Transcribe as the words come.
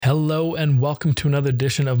Hello and welcome to another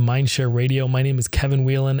edition of Mindshare Radio. My name is Kevin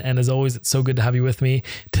Whelan, and as always, it's so good to have you with me.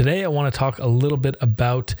 Today, I want to talk a little bit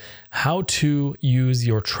about how to use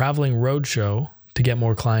your Travelling Roadshow to get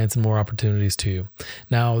more clients and more opportunities to you.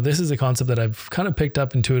 Now, this is a concept that I've kind of picked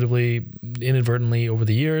up intuitively, inadvertently over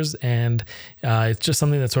the years, and it's just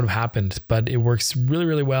something that sort of happened, but it works really,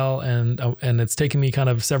 really well, and it's taken me kind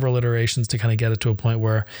of several iterations to kind of get it to a point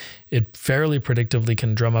where it fairly predictably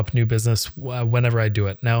can drum up new business whenever I do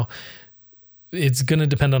it. Now, it's going to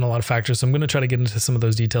depend on a lot of factors, so I'm going to try to get into some of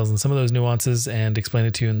those details and some of those nuances and explain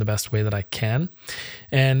it to you in the best way that I can.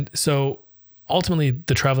 And so ultimately,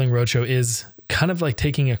 the Travelling Roadshow is kind of like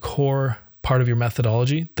taking a core part of your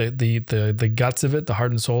methodology, the guts of it, the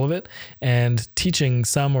heart and soul of it, and teaching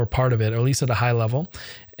some or part of it, or at least at a high level,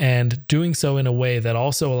 and doing so in a way that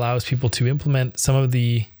also allows people to implement some of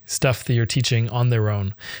the stuff that you're teaching on their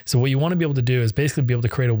own. So what you want to be able to do is basically be able to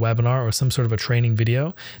create a webinar or some sort of a training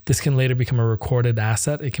video. This can later become a recorded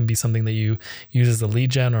asset. It can be something that you use as a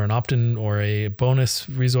lead gen or an opt-in or a bonus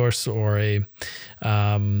resource or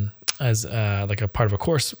as like a part of a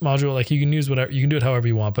course module. Like you can use whatever, you can do it however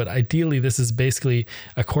you want, but ideally this is basically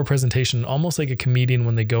a core presentation, almost like a comedian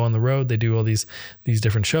when they go on the road. They do all these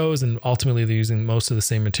different shows, and ultimately they're using most of the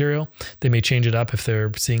same material. They may change it up if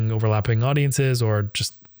they're seeing overlapping audiences or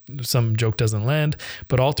just some joke doesn't land,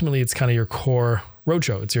 but ultimately it's kind of your core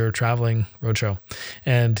roadshow. It's your traveling roadshow.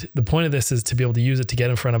 And the point of this is to be able to use it to get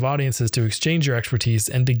in front of audiences, to exchange your expertise,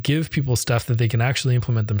 and to give people stuff that they can actually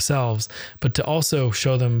implement themselves, but to also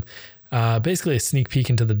show them basically a sneak peek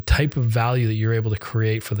into the type of value that you're able to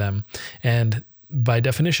create for them. And by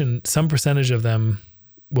definition, some percentage of them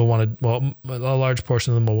will want to, well, a large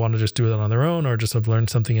portion of them will want to just do it on their own or just have learned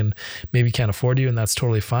something and maybe can't afford you, and that's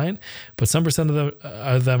totally fine. But some percent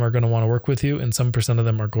of them are going to want to work with you, and some percent of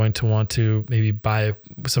them are going to want to maybe buy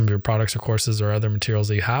some of your products or courses or other materials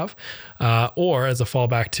that you have, or as a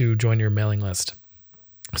fallback to join your mailing list.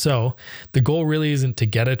 So the goal really isn't to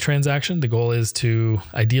get a transaction. The goal is to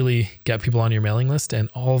ideally get people on your mailing list, and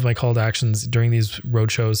all of my call to actions during these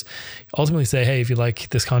roadshows ultimately say, hey, if you like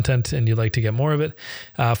this content and you'd like to get more of it,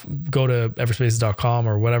 go to everspaces.com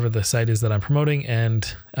or whatever the site is that I'm promoting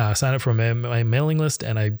and sign up for my mailing list.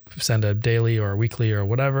 And I send a daily or a weekly or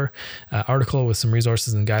whatever article with some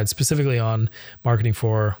resources and guides specifically on marketing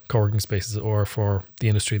for co-working spaces or for the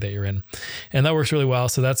industry that you're in. And that works really well.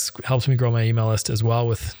 So that's helped me grow my email list as well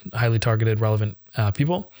with highly targeted, relevant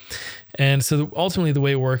people. And so ultimately the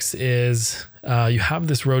way it works is you have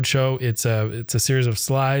this roadshow. It's a series of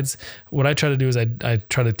slides. What I try to do is I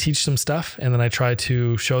try to teach some stuff, and then I try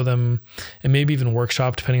to show them, and maybe even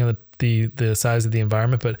workshop depending on the size of the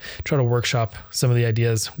environment, but try to workshop some of the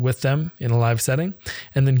ideas with them in a live setting,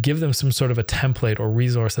 and then give them some sort of a template or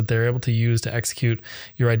resource that they're able to use to execute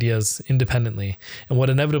your ideas independently. And what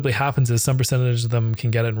inevitably happens is some percentage of them can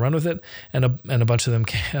get it and run with it, and a bunch of them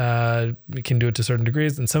can do it to certain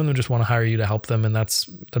degrees, and some of them just want to hire you to help them. And that's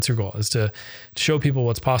your goal, is to show people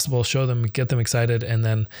what's possible, show them, get them excited, and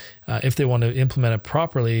then if they want to implement it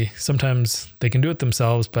properly, sometimes they can do it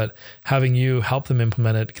themselves, but having you help them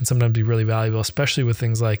implement it can sometimes be really valuable, especially with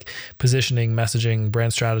things like positioning, messaging,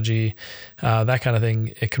 brand strategy, that kind of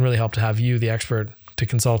thing. It can really help to have you, the expert, to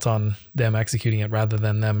consult on them executing it rather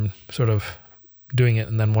than them sort of doing it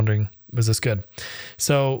and then wondering, was this good?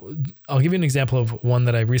 So I'll give you an example of one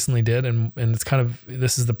that I recently did, and it's kind of,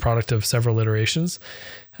 this is the product of several iterations.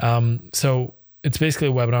 So it's basically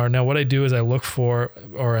a webinar. Now, what I do is I look for,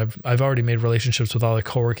 or I've already made relationships with all the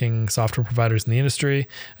co-working software providers in the industry,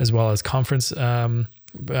 as well as conference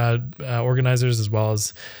organizers, as well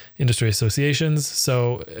as industry associations.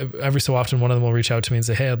 So every so often, one of them will reach out to me and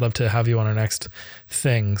say, hey, I'd love to have you on our next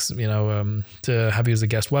things, to have you as a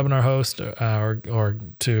guest webinar host, or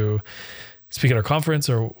to speak at our conference,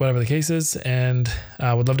 or whatever the case is. And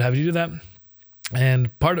I would love to have you do that. And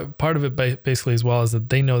part of it basically as well is that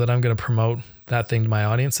they know that I'm going to promote that thing to my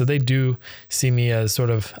audience. So they do see me as sort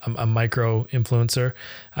of a micro influencer.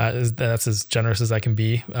 That's as generous as I can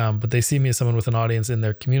be. But they see me as someone with an audience in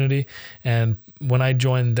their community. And when I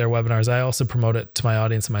join their webinars, I also promote it to my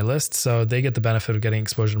audience in my list. So they get the benefit of getting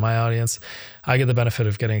exposure to my audience. I get the benefit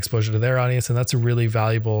of getting exposure to their audience. And that's a really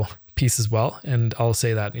valuable piece as well. And I'll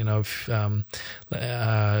say that, if, when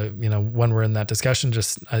we're in that discussion,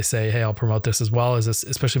 I say, hey, I'll promote this as well, as this,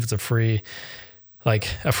 especially if it's a free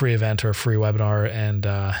event or a free webinar. And,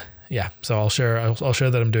 so I'll share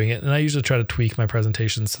that I'm doing it. And I usually try to tweak my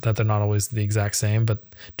presentations so that they're not always the exact same, but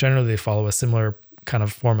generally they follow a similar kind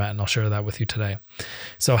of format, and I'll share that with you today.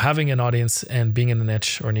 So having an audience and being in a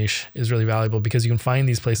niche or niche is really valuable because you can find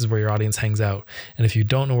these places where your audience hangs out. And if you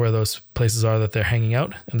don't know where those places are that they're hanging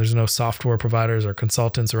out, and there's no software providers or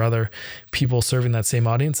consultants or other people serving that same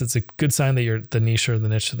audience, it's a good sign that the niche or the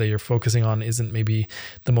niche that you're focusing on isn't maybe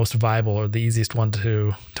the most viable or the easiest one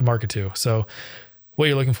to market to. So what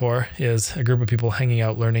you're looking for is a group of people hanging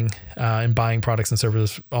out, learning, and buying products and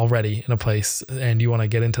services already in a place. And you want to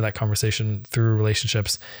get into that conversation through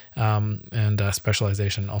relationships and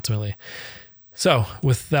specialization ultimately. So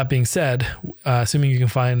with that being said, assuming you can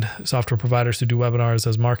find software providers who do webinars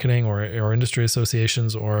as marketing or industry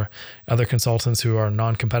associations or other consultants who are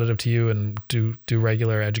non-competitive to you and do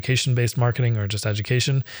regular education-based marketing or just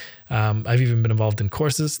education. I've even been involved in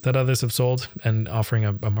courses that others have sold and offering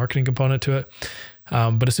a marketing component to it.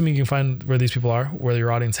 But assuming you can find where these people are, where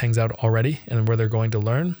your audience hangs out already and where they're going to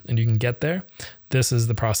learn, and you can get there, this is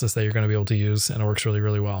the process that you're going to be able to use, and it works really,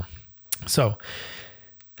 really well. So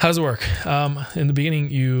how does it work? In the beginning,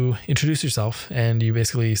 you introduce yourself and you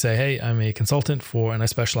basically say, hey, I'm a consultant and I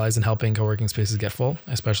specialize in helping co-working spaces get full.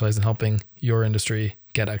 I specialize in helping your industry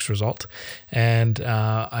get X result. And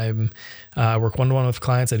I work one-to-one with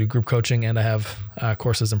clients. I do group coaching, and I have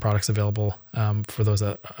courses and products available for those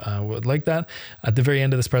that would like that. At the very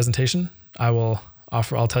end of this presentation,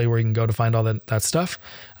 I'll tell you where you can go to find all that stuff.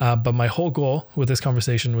 But my whole goal with this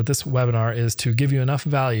conversation, with this webinar, is to give you enough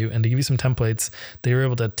value and to give you some templates that you're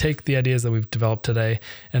able to take the ideas that we've developed today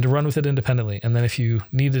and to run with it independently. And then if you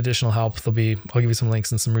need additional help, I'll give you some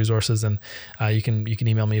links and some resources, and you can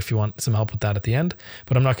email me if you want some help with that at the end.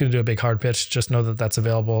 But I'm not going to do a big hard pitch. Just know that that's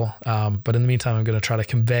available. But in the meantime, I'm going to try to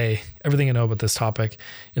convey everything I know about this topic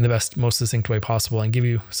in the best, most succinct way possible and give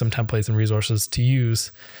you some templates and resources to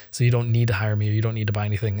use so you don't need to hire me or you don't need to buy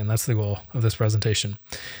anything. And that's the goal of this presentation.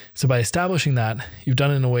 So by establishing that, you've done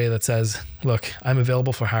it in a way that says, look, I'm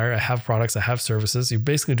available for hire. I have products, I have services. You're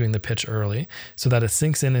basically doing the pitch early so that it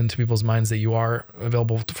sinks into people's minds that you are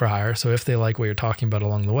available for hire. So if they like what you're talking about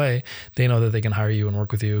along the way, they know that they can hire you and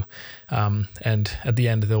work with you. And at the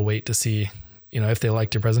end, they'll wait to see, if they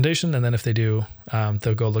liked your presentation, and then if they do,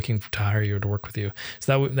 they'll go looking to hire you or to work with you.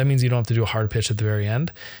 So that means you don't have to do a hard pitch at the very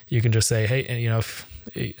end. You can just say, hey, if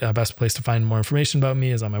best place to find more information about me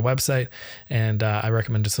is on my website, and I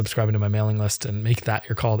recommend just subscribing to my mailing list and make that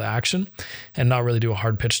your call to action, and not really do a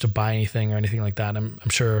hard pitch to buy anything or anything like that. I'm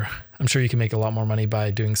sure you can make a lot more money by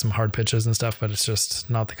doing some hard pitches and stuff, but it's just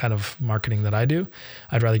not the kind of marketing that I do.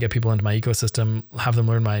 I'd rather get people into my ecosystem, have them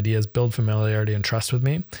learn my ideas, build familiarity and trust with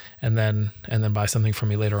me, and then buy something from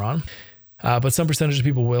me later on. But some percentage of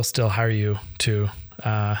people will still hire you to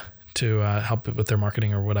help with their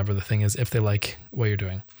marketing or whatever the thing is, if they like what you're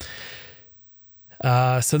doing.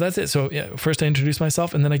 So that's it. So yeah, first I introduce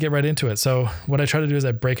myself and then I get right into it. So what I try to do is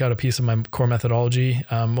I break out a piece of my core methodology.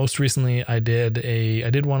 Most recently I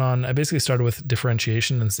basically started with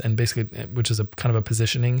differentiation and basically, which is a kind of a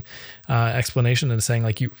positioning, explanation, and saying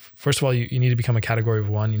like first of all, you need to become a category of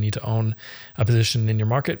one. You need to own a position in your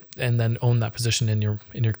market and then own that position in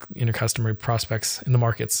your customer prospects in the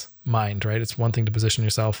market's mind, right? It's one thing to position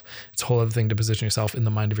yourself. It's a whole other thing to position yourself in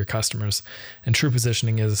the mind of your customers, and true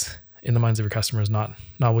positioning is in the minds of your customers, not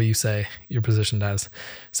what you say you're positioned as.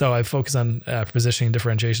 So I focus on positioning and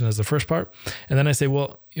differentiation as the first part. And then I say,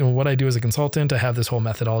 well, what I do as a consultant, I have this whole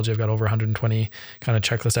methodology. I've got over 120 kind of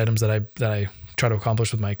checklist items that I try to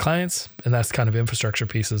accomplish with my clients. And that's kind of infrastructure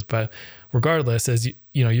pieces. But regardless, as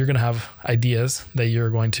you're going to have ideas that you're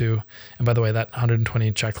going to, and by the way, that 120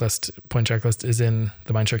 point checklist is in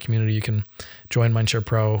the Mindshare community. You can join Mindshare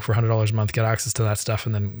Pro for $100 a month, get access to that stuff,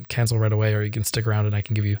 and then cancel right away, or you can stick around and I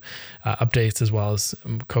can give you updates as well as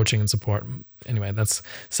coaching and support. Anyway, that's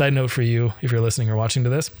a side note for you if you're listening or watching to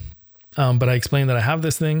this. But I explained that I have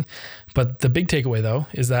this thing, but the big takeaway though,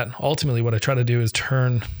 is that ultimately what I try to do is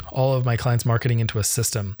turn all of my clients' marketing into a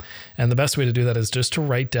system. And the best way to do that is just to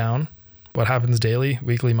write down what happens daily,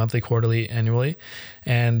 weekly, monthly, quarterly, annually,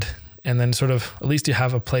 and then sort of at least you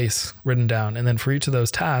have a place written down. And then for each of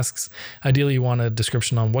those tasks, ideally you want a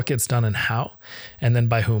description on what gets done and how, and then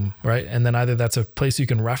by whom, right? And then either that's a place you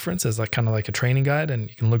can reference as like kind of like a training guide, and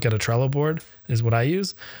you can look at a Trello board is what I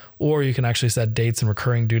use, or you can actually set dates and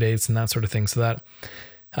recurring due dates and that sort of thing, so that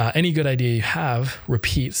any good idea you have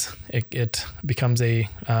repeats. It becomes a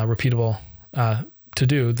repeatable to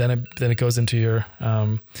do. Then it goes into your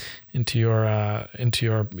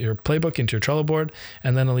playbook, into your Trello board,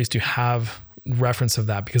 and then at least you have reference of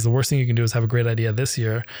that. Because the worst thing you can do is have a great idea this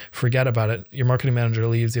year, forget about it. Your marketing manager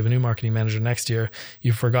leaves, you have a new marketing manager next year.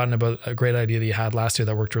 You've forgotten about a great idea that you had last year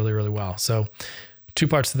that worked really, really well. So two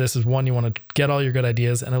parts to this is one, you want to get all your good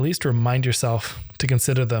ideas and at least remind yourself to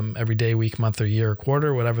consider them every day, week, month, or year, or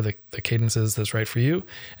quarter, whatever the cadence is that's right for you.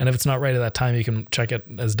 And if it's not right at that time, you can check it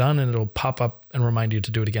as done and it'll pop up and remind you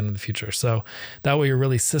to do it again in the future. So that way you're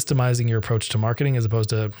really systemizing your approach to marketing as opposed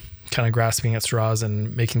to kind of grasping at straws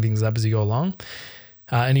and making things up as you go along.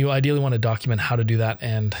 And you ideally want to document how to do that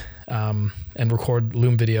and record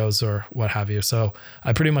Loom videos or what have you. So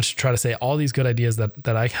I pretty much try to say all these good ideas that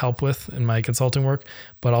I help with in my consulting work,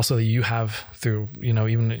 but also that you have through,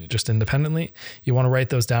 even just independently, you want to write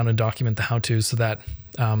those down and document the how-tos so that,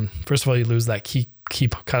 first of all, you lose that key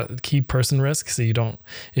person risk. So you don't,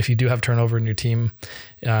 if you do have turnover in your team,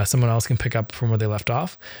 someone else can pick up from where they left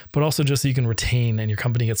off, but also just so you can retain and your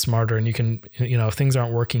company gets smarter and you can, if things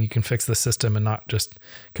aren't working, you can fix the system and not just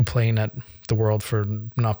complain at the world for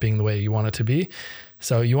not being the way you want it to be.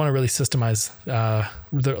 So you want to really systemize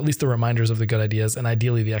at least the reminders of the good ideas and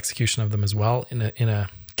ideally the execution of them as well in a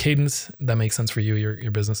cadence that makes sense for you,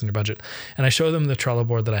 your business, and your budget. And I show them the Trello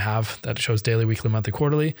board that I have that shows daily, weekly, monthly,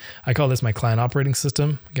 quarterly. I call this my client operating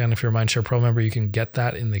system. Again, if you're a Mindshare Pro member, you can get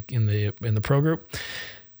that in the pro group.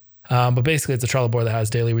 But basically it's a Trello board that has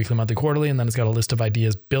daily, weekly, monthly, quarterly, and then it's got a list of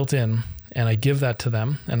ideas built in. And I give that to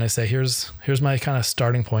them and I say, here's my kind of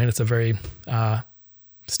starting point. It's a very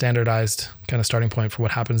standardized kind of starting point for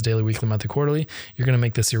what happens daily, weekly, monthly, quarterly. You're going to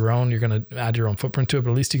make this your own. You're going to add your own footprint to it,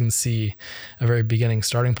 but at least you can see a very beginning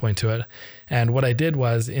starting point to it. And what I did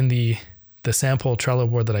was in the sample Trello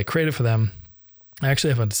board that I created for them, I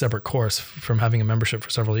actually have a separate course from having a membership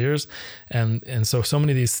for several years. And so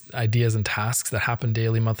many of these ideas and tasks that happen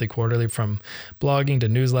daily, monthly, quarterly, from blogging to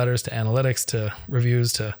newsletters to analytics to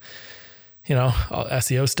reviews to,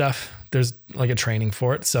 SEO stuff, there's like a training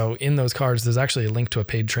for it. So in those cards, there's actually a link to a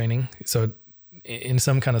paid training. So in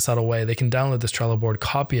some kind of subtle way, they can download this Trello board,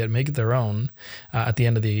 copy it, make it their own at the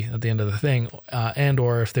end of the thing, and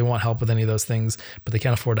or if they want help with any of those things, but they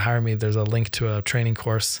can't afford to hire me, there's a link to a training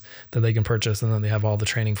course that they can purchase, and then they have all the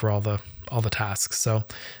training for all the tasks. So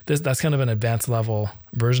that's kind of an advanced level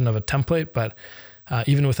version of a template, but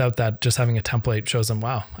even without that, just having a template shows them,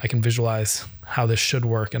 wow, I can visualize how this should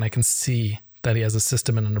work, and I can see that he has a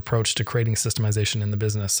system and an approach to creating systemization in the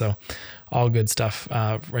business. So all good stuff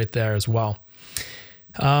right there as well.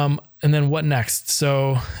 And then what next?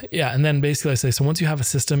 So yeah. And then basically I say, so once you have a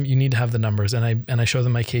system, you need to have the numbers, and I show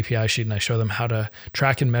them my KPI sheet and I show them how to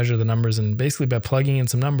track and measure the numbers. And basically by plugging in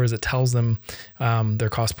some numbers, it tells them, their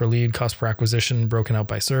cost per lead, cost per acquisition, broken out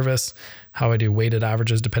by service, how I do weighted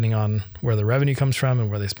averages depending on where the revenue comes from and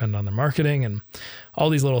where they spend on their marketing and all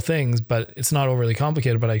these little things, but it's not overly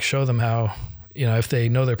complicated. But I show them how, if they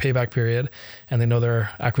know their payback period and they know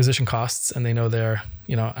their acquisition costs and they know their,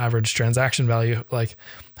 average transaction value, like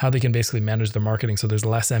how they can basically manage their marketing. So there's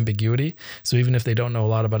less ambiguity. So even if they don't know a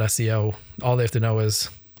lot about SEO, all they have to know is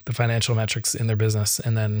the financial metrics in their business.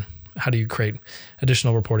 And then how do you create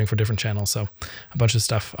additional reporting for different channels? So a bunch of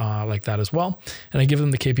stuff like that as well. And I give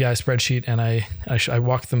them the KPI spreadsheet and I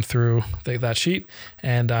walk them through that sheet,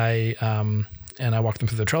 and I walk them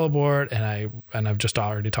through the Trello board, and I've just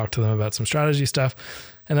already talked to them about some strategy stuff.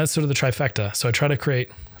 And that's sort of the trifecta. So I try to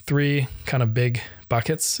create 3 kind of big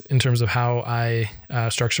buckets in terms of how I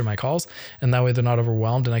structure my calls. And that way they're not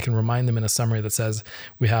overwhelmed, and I can remind them in a summary that says,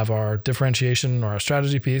 we have our differentiation or our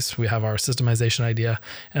strategy piece, we have our systemization idea,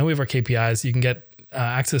 and we have our KPIs. You can get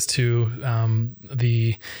access to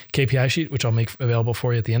the KPI sheet, which I'll make available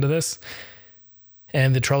for you at the end of this,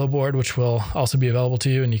 and the Trello board, which will also be available to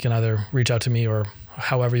you. And you can either reach out to me or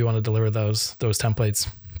however you want to deliver those templates.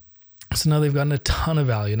 So now they've gotten a ton of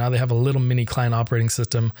value. Now they have a little mini client operating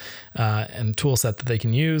system and tool set that they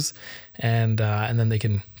can use, and then they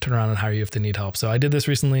can turn around and hire you if they need help. So I did this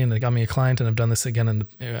recently, and it got me a client, and I've done this again in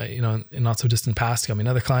the in not so distant past. Got me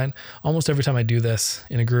another client. Almost every time I do this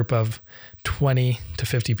in a group of 20 to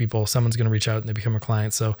 50 people, someone's going to reach out and they become a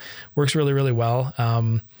client. So works really, really well.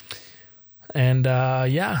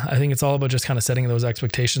 I think it's all about just kind of setting those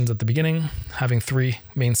expectations at the beginning, having 3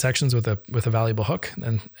 main sections with a valuable hook,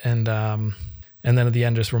 and then at the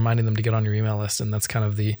end, just reminding them to get on your email list. And that's kind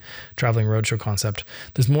of the Travelling Roadshow concept.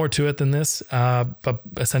 There's more to it than this, but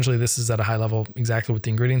essentially this is at a high level exactly what the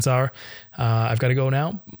ingredients are. I've got to go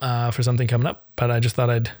now for something coming up, but I just thought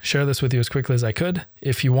I'd share this with you as quickly as I could.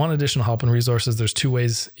 If you want additional help and resources, there's 2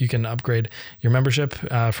 ways you can upgrade your membership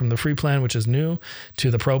from the free plan, which is new, to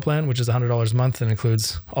the pro plan, which is $100 a month and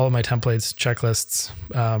includes all of my templates, checklists,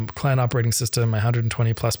 client operating system, my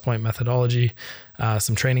 120 plus point methodology,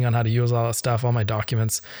 some training on how to use all that stuff, all my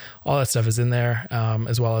documents, all that stuff is in there,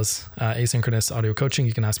 as well as asynchronous audio coaching.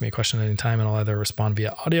 You can ask me a question at any time and I'll either respond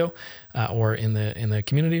via audio or in the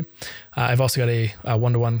community. I've also got a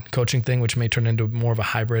one-to-one coaching thing, which may turn turn into more of a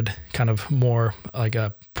hybrid, kind of more like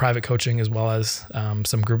a private coaching, as well as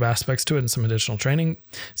some group aspects to it and some additional training.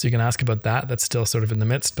 So you can ask about that. That's still sort of in the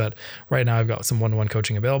midst, but right now I've got some one-to-one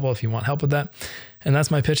coaching available if you want help with that. And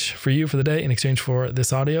that's my pitch for you for the day in exchange for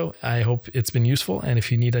this audio. I hope it's been useful. And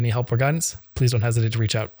if you need any help or guidance, please don't hesitate to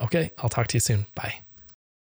reach out. Okay, I'll talk to you soon. Bye.